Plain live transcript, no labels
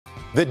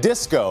The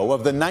disco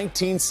of the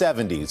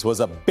 1970s was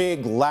a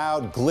big,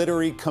 loud,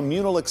 glittery,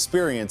 communal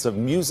experience of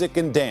music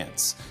and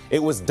dance.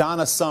 It was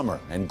Donna Summer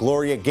and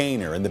Gloria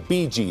Gaynor and the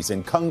Bee Gees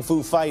and Kung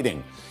Fu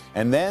Fighting.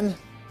 And then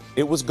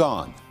it was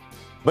gone.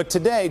 But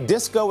today,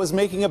 disco is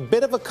making a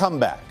bit of a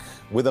comeback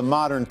with a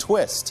modern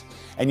twist.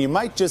 And you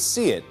might just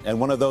see it at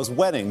one of those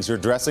weddings you're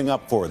dressing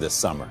up for this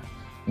summer.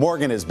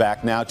 Morgan is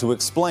back now to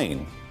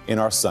explain in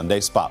our Sunday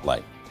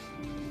Spotlight.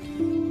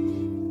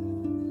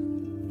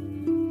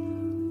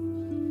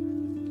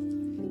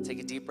 Take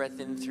a deep breath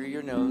in through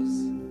your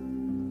nose.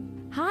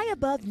 High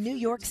above New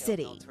York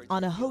City,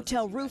 on a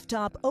hotel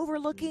rooftop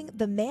overlooking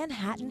the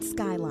Manhattan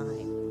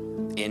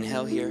skyline.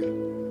 Inhale here.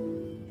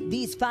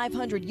 These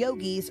 500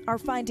 yogis are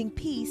finding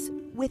peace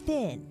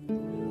within.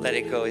 Let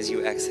it go as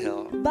you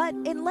exhale. But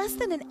in less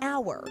than an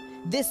hour,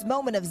 this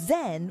moment of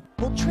Zen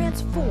will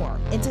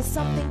transform into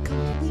something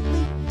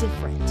completely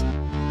different.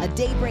 A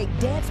daybreak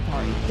dance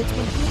party that's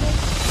been given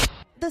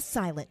the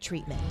silent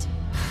treatment.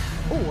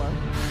 Or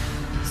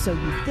so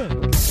you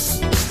think.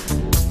 There's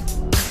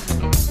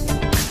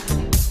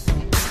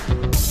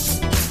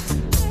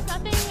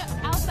nothing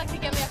else that could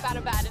get me up out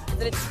of bed.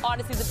 It's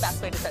honestly the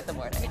best way to start the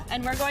morning.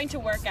 And we're going to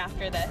work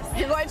after this.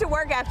 You're going to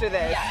work after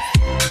this? Yeah.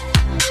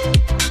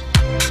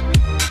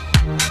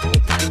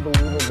 It's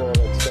unbelievable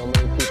that so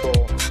many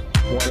people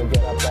want to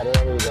get up that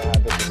early to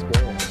have this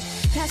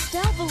experience.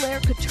 Pascal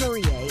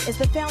Valère-Couturier is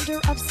the founder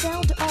of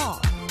Sound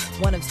Off,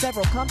 one of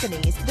several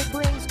companies that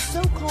brings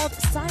so-called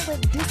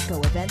silent disco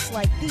events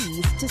like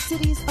these to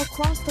cities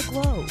across the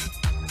globe.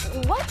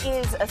 What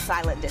is a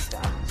silent disco?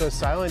 So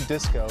silent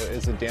disco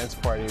is a dance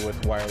party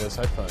with wireless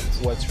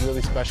headphones. What's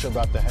really special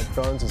about the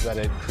headphones is that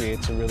it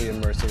creates a really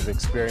immersive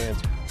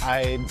experience.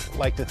 I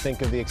like to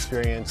think of the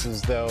experience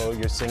as though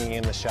you're singing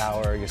in the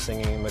shower, you're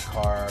singing in the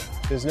car.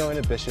 There's no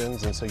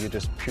inhibitions, and so you're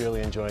just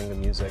purely enjoying the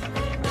music.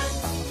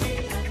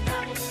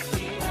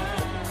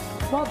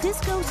 While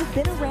discos have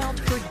been around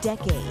for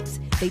decades,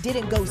 they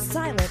didn't go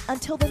silent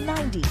until the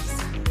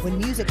 90s, when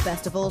music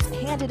festivals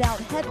handed out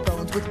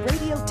headphones with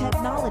radio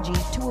technology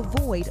to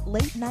avoid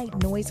late-night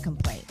noise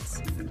complaints.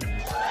 These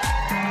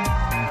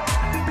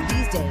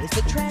days,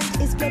 the trend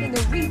is getting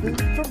a reboot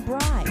for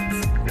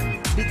brides,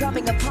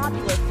 becoming a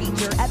popular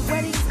feature at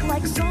weddings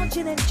like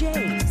Sanjin and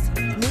Jay's,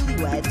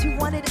 newlyweds who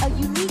wanted a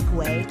unique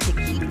way to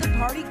keep the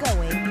party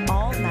going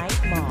all night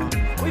long.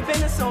 We've been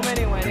to so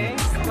many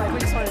weddings, like we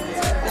just wanted to do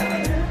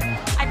something.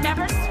 I've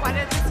never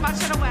sweated this much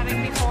at a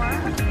wedding before.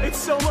 It's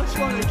so much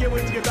fun. I can't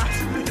wait to get back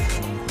to this.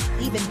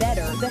 Even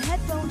better, the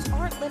headphones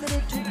aren't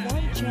limited to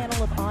one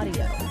channel of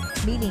audio,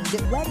 meaning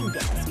that wedding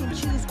guests can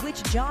choose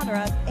which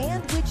genre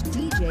and which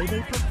DJ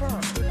they prefer.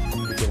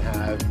 You can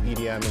have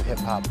EDM and hip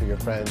hop for your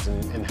friends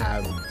and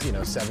have,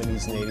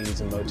 70s and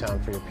 80s and Motown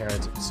for your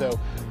parents. So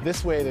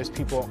this way there's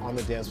people on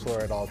the dance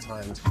floor at all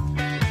times.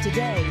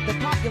 Today, the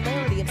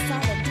popularity of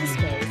silent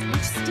discos,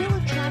 which still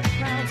attract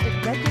crowds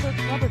at regular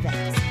club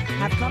events,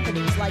 have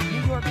companies like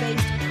New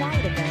York-based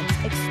Quiet Events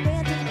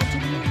expanding into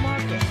new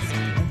markets,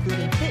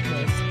 including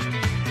fitness,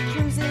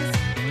 cruises,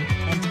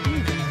 and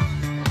even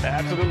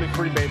Absolutely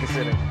free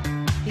babysitting.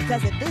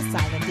 because at this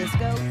silent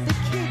disco, the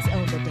kids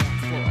own the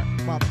dance floor,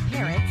 while the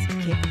parents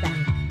kick back.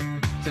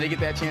 So they get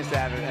that chance to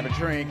have a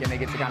drink, and they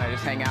get to kind of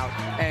just hang out,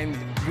 and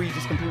we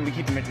just completely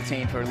keep them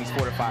entertained for at least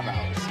 4 to 5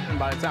 hours. And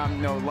by the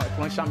time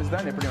lunchtime is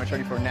done, they're pretty much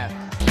ready for a nap.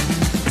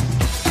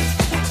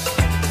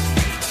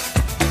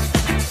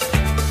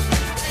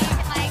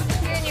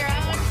 You're in your own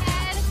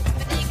head,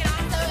 but then you can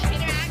also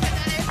interact with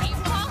other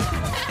people.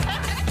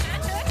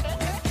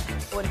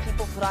 When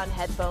people put on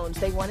headphones,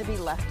 they want to be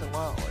left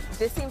alone.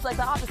 This seems like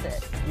the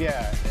opposite.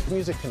 Yeah,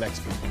 music connects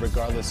people,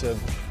 regardless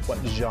of what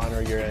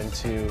genre you're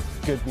into.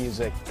 Good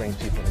music brings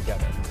people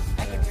together.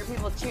 I can hear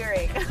people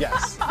cheering.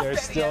 Yes, they're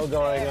still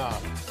going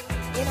up.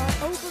 In our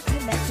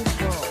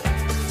over-connected world,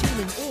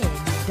 tuning in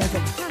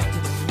doesn't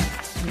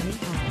have to mean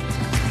tuning out.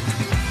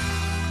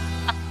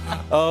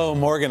 Oh,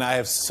 Morgan, I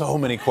have so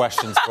many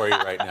questions for you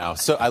right now.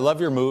 So I love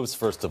your moves,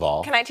 first of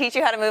all. Can I teach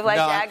you how to move like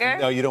Jagger?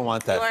 No, you don't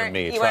want that from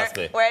me, trust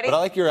me. Ready? But I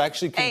like you're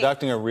actually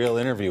conducting a real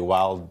interview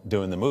while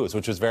doing the moves,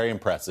 which was very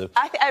impressive.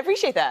 I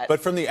appreciate that. But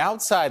from the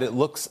outside, it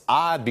looks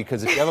odd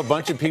because if you have a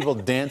bunch of people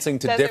dancing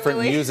to different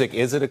music,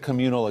 is it a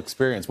communal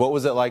experience? What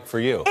was it like for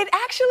you? It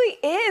actually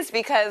is,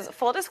 because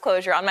full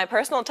disclosure, on my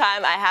personal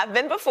time, I have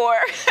been before.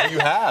 Oh, you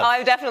have? Oh,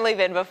 I've definitely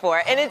been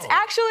before. And it's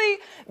actually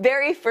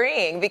very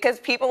freeing because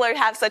people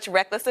have such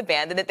reckless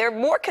abandon that they're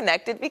more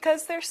connected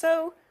because they're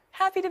so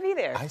happy to be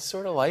there. I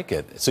sort of like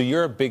it. So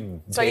you're a big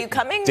So are you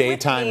coming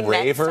daytime with me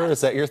next raver? time?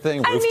 Is that your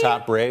thing?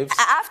 Rooftop raves?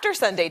 After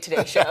Sunday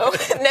Today show.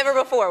 Never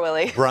before,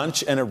 Willie.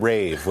 Brunch and a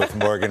rave with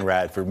Morgan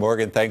Radford.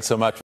 Morgan, thanks so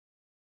much.